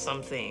I'm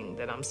something,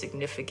 that I'm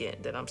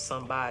significant, that I'm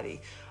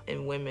somebody.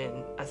 And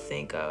women, I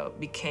think,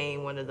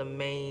 became one of the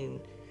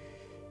main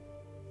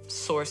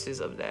sources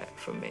of that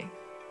for me.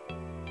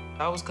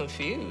 I was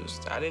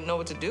confused. I didn't know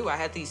what to do. I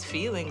had these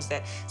feelings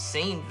that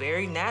seemed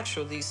very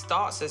natural, these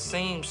thoughts that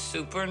seemed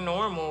super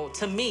normal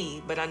to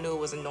me, but I knew it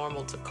wasn't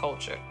normal to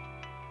culture.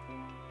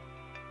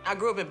 I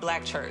grew up in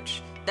black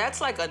church.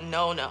 That's like a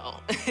no-no,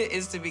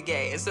 is to be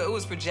gay. And so it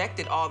was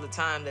projected all the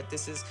time that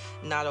this is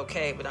not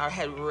okay. But I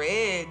had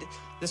read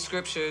the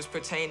scriptures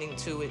pertaining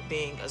to it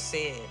being a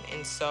sin.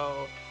 And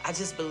so I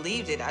just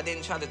believed it. I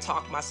didn't try to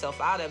talk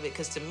myself out of it,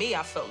 because to me,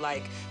 I felt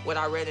like what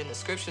I read in the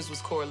scriptures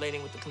was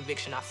correlating with the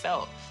conviction I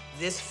felt.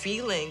 This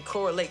feeling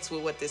correlates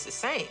with what this is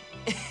saying.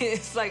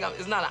 It's like,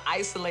 it's not an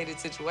isolated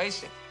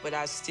situation, but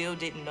I still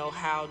didn't know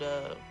how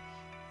to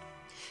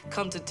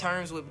come to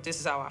terms with this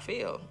is how I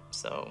feel.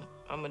 So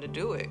I'm gonna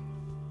do it.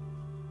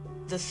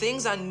 The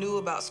things I knew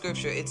about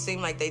scripture, it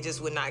seemed like they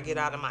just would not get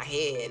out of my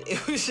head.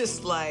 It was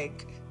just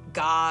like,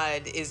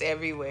 God is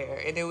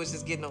everywhere, and it was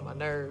just getting on my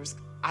nerves.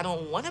 I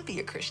don't want to be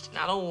a Christian.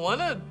 I don't want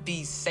to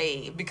be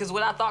saved, because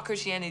what I thought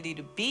Christianity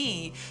to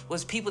be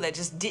was people that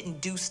just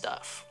didn't do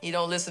stuff. You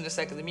don't listen to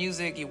secular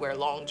music, you wear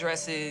long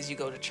dresses, you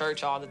go to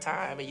church all the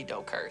time, and you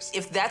don't curse.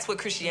 If that's what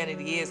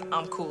Christianity is,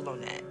 I'm cool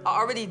on that. I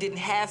already didn't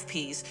have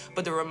peace,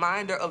 but the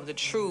reminder of the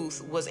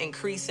truth was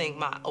increasing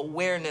my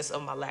awareness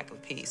of my lack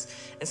of peace.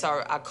 And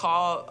so I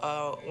called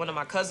one of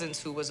my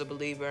cousins who was a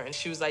believer, and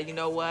she was like, you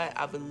know what?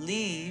 I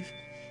believe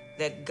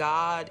that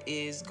God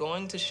is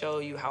going to show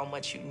you how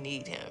much you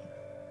need him.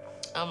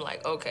 I'm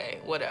like, okay,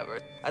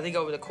 whatever. I think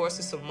over the course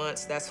of some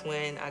months, that's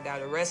when I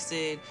got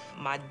arrested.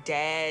 My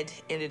dad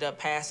ended up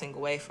passing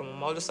away from a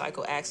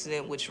motorcycle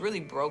accident, which really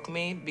broke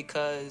me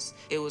because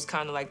it was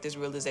kind of like this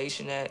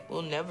realization that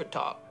we'll never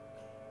talk.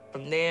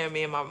 From there,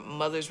 me and my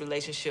mother's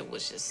relationship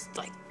was just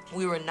like,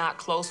 we were not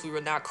close, we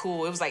were not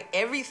cool. It was like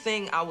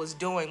everything I was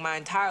doing, my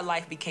entire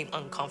life became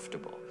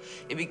uncomfortable.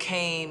 It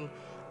became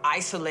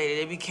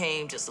isolated, it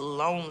became just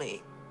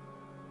lonely.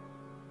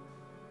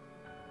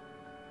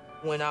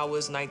 When I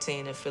was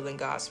 19 and feeling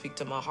God speak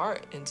to my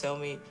heart and tell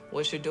me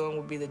what you're doing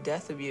will be the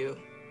death of you.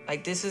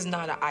 Like, this is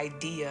not an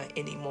idea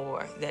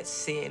anymore that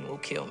sin will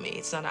kill me.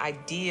 It's not an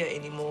idea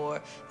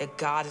anymore that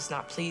God is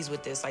not pleased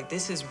with this. Like,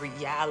 this is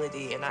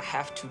reality and I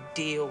have to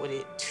deal with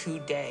it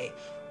today.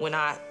 When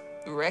I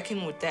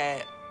reckoned with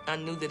that, I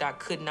knew that I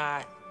could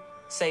not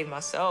save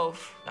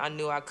myself. I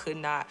knew I could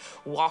not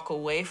walk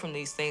away from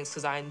these things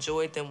because I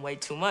enjoyed them way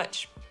too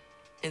much.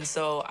 And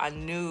so I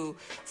knew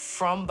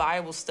from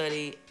Bible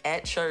study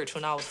at church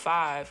when I was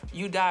 5,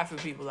 you die for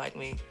people like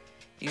me.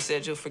 You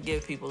said you'll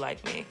forgive people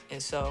like me.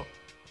 And so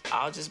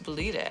I'll just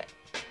believe that.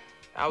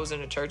 I was in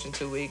a church in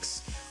 2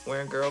 weeks,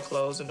 wearing girl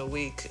clothes in a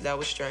week. That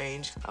was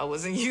strange. I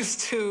wasn't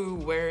used to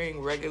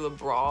wearing regular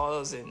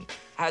bras, and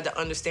I had to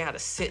understand how to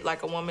sit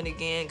like a woman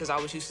again because I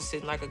was used to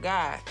sitting like a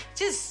guy.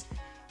 Just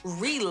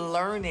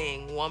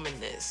relearning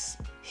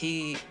womanness.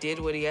 He did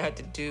what he had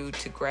to do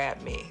to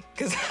grab me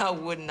because I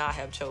would not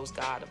have chose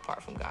God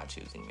apart from God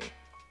choosing me.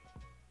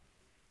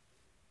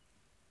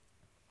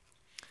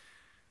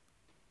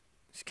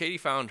 Katie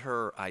found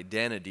her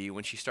identity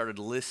when she started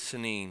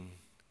listening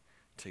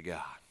to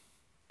God.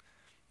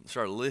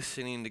 Started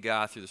listening to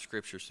God through the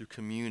scriptures, through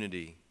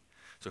community.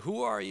 So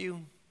who are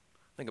you?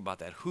 Think about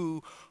that.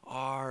 Who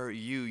are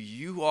you?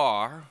 You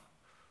are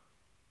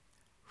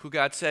who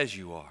God says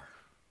you are.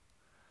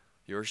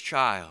 You're his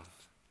child.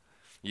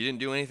 You didn't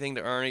do anything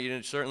to earn it.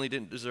 You certainly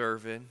didn't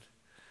deserve it.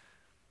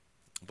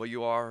 But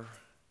you are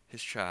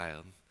his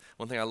child.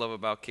 One thing I love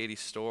about Katie's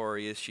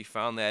story is she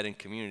found that in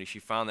community. She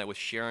found that with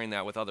sharing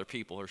that with other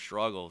people, her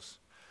struggles.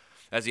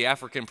 As the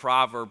African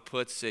proverb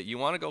puts it, you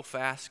want to go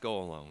fast, go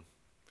alone.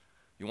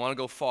 You want to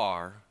go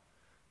far,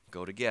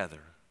 go together.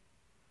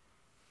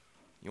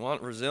 You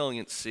want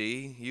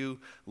resiliency, you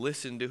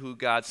listen to who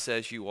God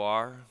says you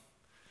are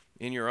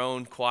in your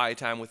own quiet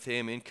time with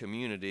him in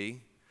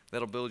community.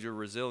 That'll build your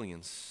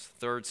resilience.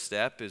 Third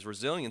step is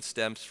resilience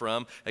stems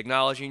from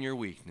acknowledging your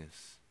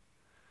weakness.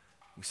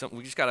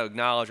 We just got to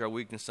acknowledge our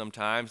weakness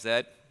sometimes,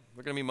 that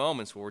there are going to be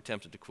moments where we're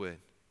tempted to quit.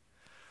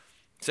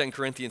 2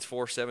 Corinthians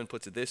 4:7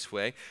 puts it this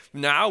way.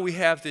 Now we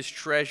have this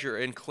treasure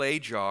in clay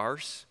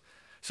jars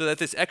so that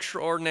this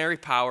extraordinary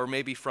power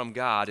may be from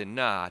God and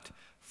not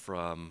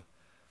from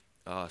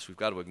us. We've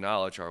got to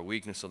acknowledge our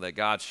weakness so that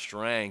God's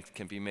strength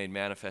can be made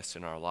manifest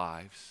in our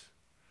lives.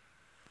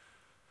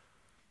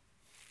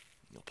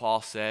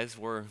 Paul says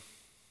we're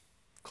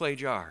clay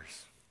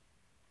jars.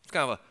 It's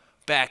kind of a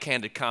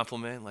backhanded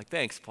compliment, like,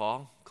 thanks,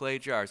 Paul. Clay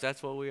jars,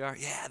 that's what we are?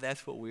 Yeah,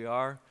 that's what we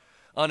are.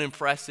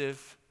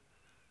 Unimpressive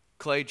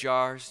clay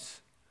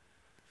jars.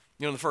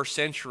 You know, in the first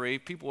century,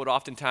 people would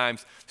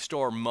oftentimes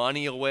store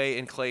money away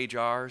in clay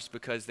jars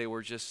because they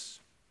were just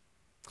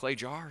clay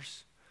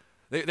jars.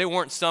 They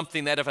weren't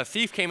something that if a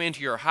thief came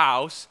into your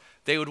house,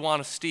 they would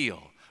want to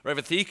steal. Or if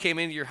a thief came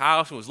into your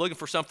house and was looking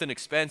for something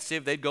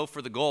expensive, they'd go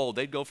for the gold.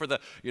 They'd go for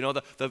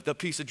the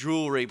piece of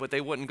jewelry, but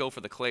they wouldn't go for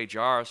the clay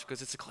jars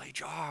because it's a clay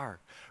jar,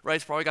 right?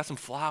 It's probably got some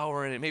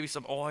flour in it, maybe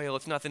some oil.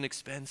 It's nothing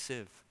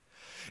expensive.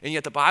 And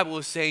yet the Bible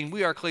is saying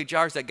we are clay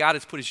jars that God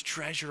has put his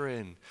treasure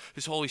in,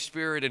 his Holy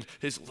Spirit and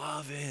his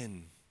love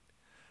in.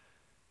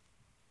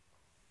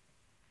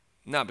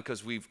 Not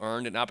because we've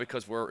earned it, not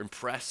because we're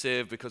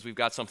impressive, because we've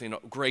got something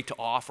great to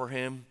offer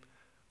him,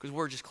 because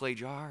we're just clay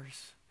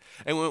jars.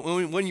 And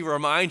when you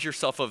remind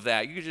yourself of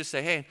that, you can just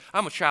say, hey,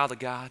 I'm a child of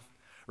God,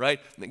 right?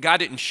 God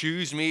didn't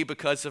choose me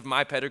because of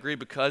my pedigree,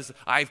 because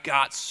I've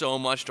got so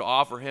much to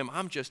offer him.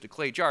 I'm just a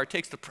clay jar. It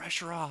takes the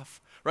pressure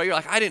off, right? You're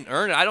like, I didn't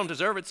earn it. I don't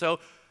deserve it, so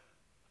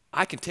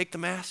I can take the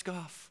mask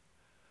off,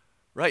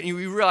 right? And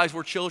we realize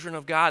we're children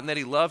of God and that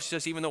he loves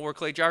us even though we're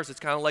clay jars. It's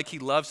kind of like he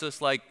loves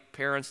us like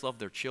parents love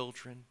their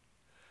children,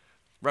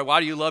 right? Why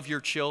do you love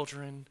your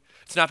children?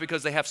 It's not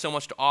because they have so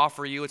much to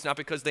offer you. It's not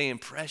because they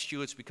impress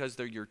you. It's because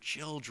they're your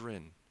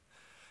children.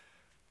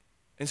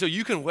 And so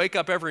you can wake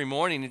up every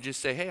morning and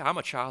just say, hey, I'm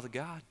a child of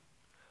God.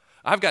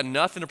 I've got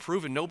nothing to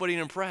prove and nobody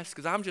to impress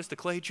because I'm just a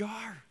clay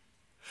jar.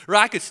 Or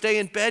I could stay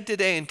in bed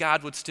today and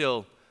God would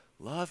still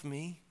love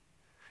me.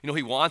 You know,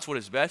 he wants what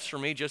is best for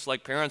me, just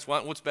like parents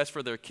want what's best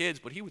for their kids,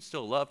 but he would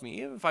still love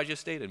me even if I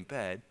just stayed in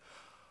bed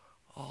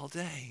all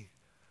day.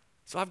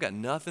 So I've got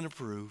nothing to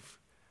prove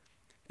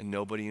and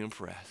nobody to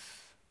impress.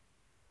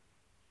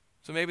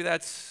 So maybe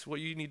that's what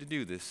you need to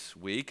do this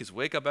week, is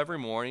wake up every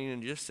morning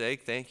and just say,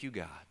 thank you,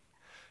 God.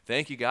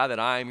 Thank you, God, that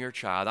I am your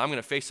child. I'm going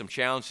to face some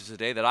challenges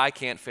today that I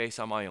can't face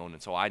on my own,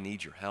 and so I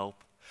need your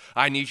help.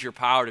 I need your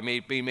power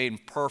to be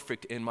made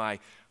perfect in my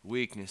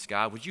weakness,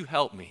 God. Would you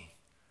help me?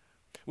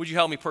 Would you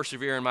help me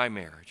persevere in my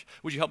marriage?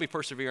 Would you help me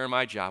persevere in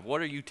my job?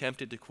 What are you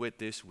tempted to quit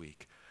this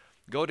week?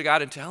 Go to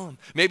God and tell him.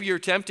 Maybe you're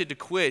tempted to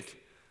quit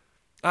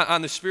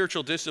on the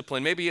spiritual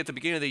discipline. Maybe at the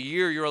beginning of the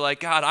year, you're like,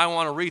 God, I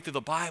want to read through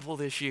the Bible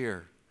this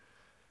year.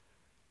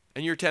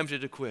 And you're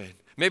tempted to quit.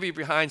 Maybe you're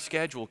behind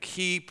schedule.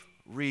 Keep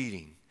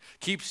reading.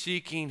 Keep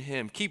seeking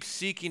him. Keep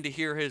seeking to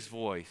hear his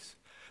voice.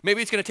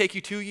 Maybe it's going to take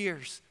you 2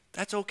 years.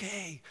 That's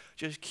okay.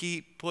 Just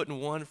keep putting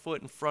one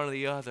foot in front of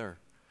the other.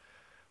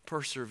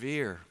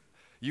 Persevere.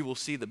 You will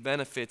see the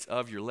benefits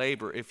of your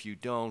labor if you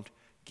don't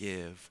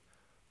give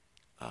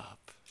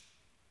up.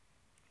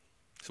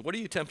 So what are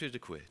you tempted to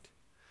quit?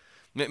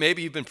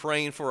 Maybe you've been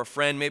praying for a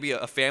friend, maybe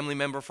a family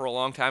member for a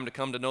long time to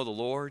come to know the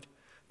Lord.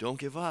 Don't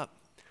give up.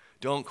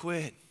 Don't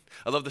quit.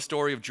 I love the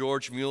story of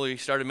George Mueller. He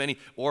started many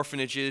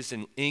orphanages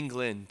in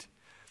England.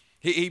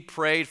 He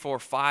prayed for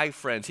 5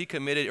 friends. He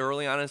committed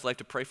early on in his life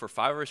to pray for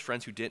 5 of his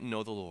friends who didn't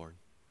know the Lord.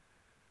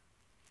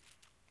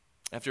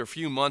 After a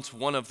few months,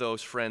 one of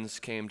those friends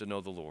came to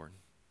know the Lord.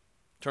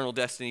 Eternal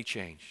destiny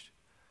changed.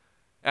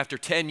 After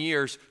 10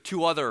 years,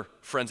 2 other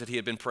friends that he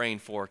had been praying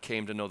for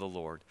came to know the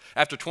Lord.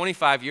 After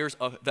 25 years,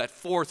 that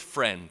 4th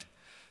friend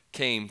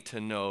came to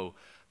know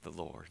the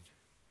Lord.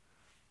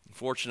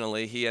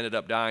 Unfortunately, he ended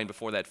up dying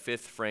before that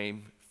 5th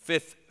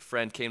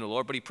friend came to the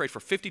Lord, but he prayed for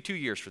 52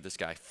 years for this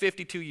guy.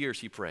 52 years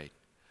he prayed.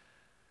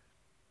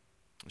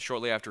 And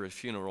shortly after his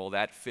funeral,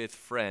 that 5th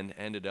friend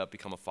ended up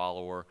becoming a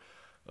follower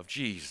of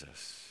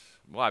Jesus.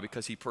 Why?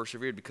 Because he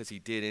persevered, because he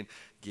didn't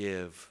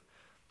give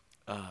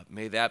up.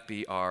 May that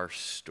be our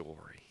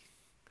story.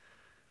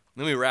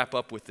 Let me wrap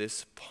up with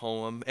this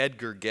poem.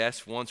 Edgar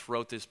Guest once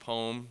wrote this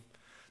poem,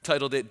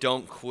 titled it,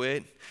 "Don't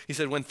Quit." He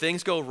said, when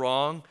things go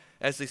wrong,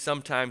 as they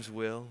sometimes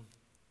will,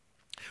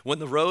 when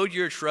the road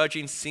you're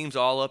trudging seems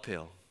all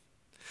uphill,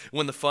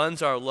 when the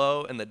funds are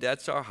low and the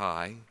debts are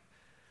high,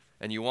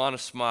 and you want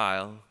to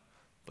smile,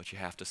 but you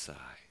have to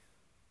sigh.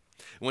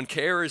 When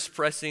care is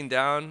pressing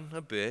down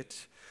a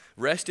bit,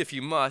 rest if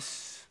you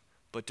must,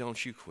 but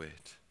don't you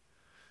quit.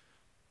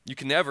 You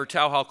can never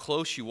tell how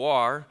close you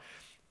are.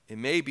 It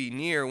may be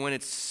near when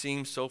it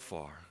seems so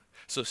far.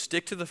 So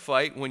stick to the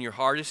fight when you're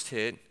hardest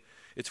hit.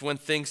 It's when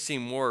things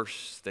seem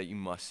worse that you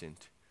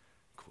mustn't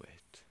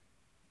quit.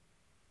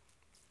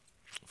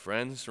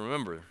 Friends,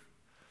 remember,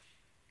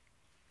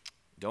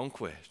 don't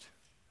quit.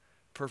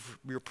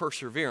 Your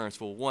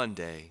perseverance will one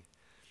day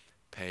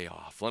pay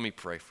off. Let me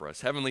pray for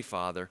us. Heavenly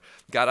Father,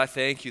 God, I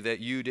thank you that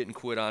you didn't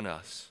quit on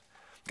us.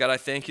 God, I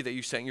thank you that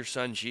you sent your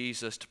son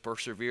Jesus to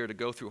persevere, to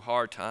go through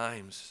hard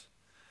times,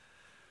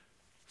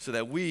 so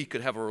that we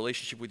could have a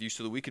relationship with you,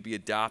 so that we could be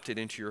adopted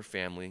into your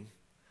family,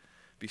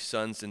 be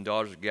sons and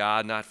daughters of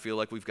God, not feel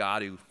like we've got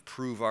to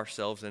prove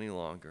ourselves any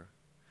longer.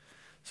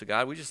 So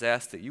God, we just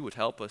ask that you would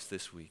help us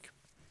this week.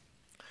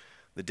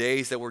 The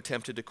days that we're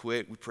tempted to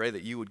quit, we pray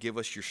that you would give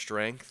us your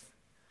strength.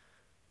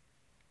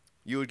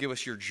 You would give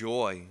us your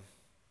joy.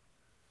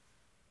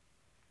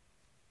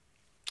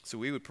 So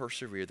we would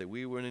persevere, that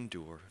we would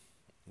endure,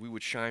 we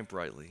would shine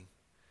brightly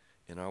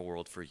in our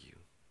world for you.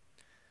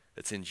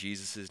 It's in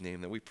Jesus'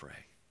 name that we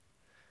pray.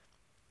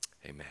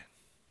 Amen.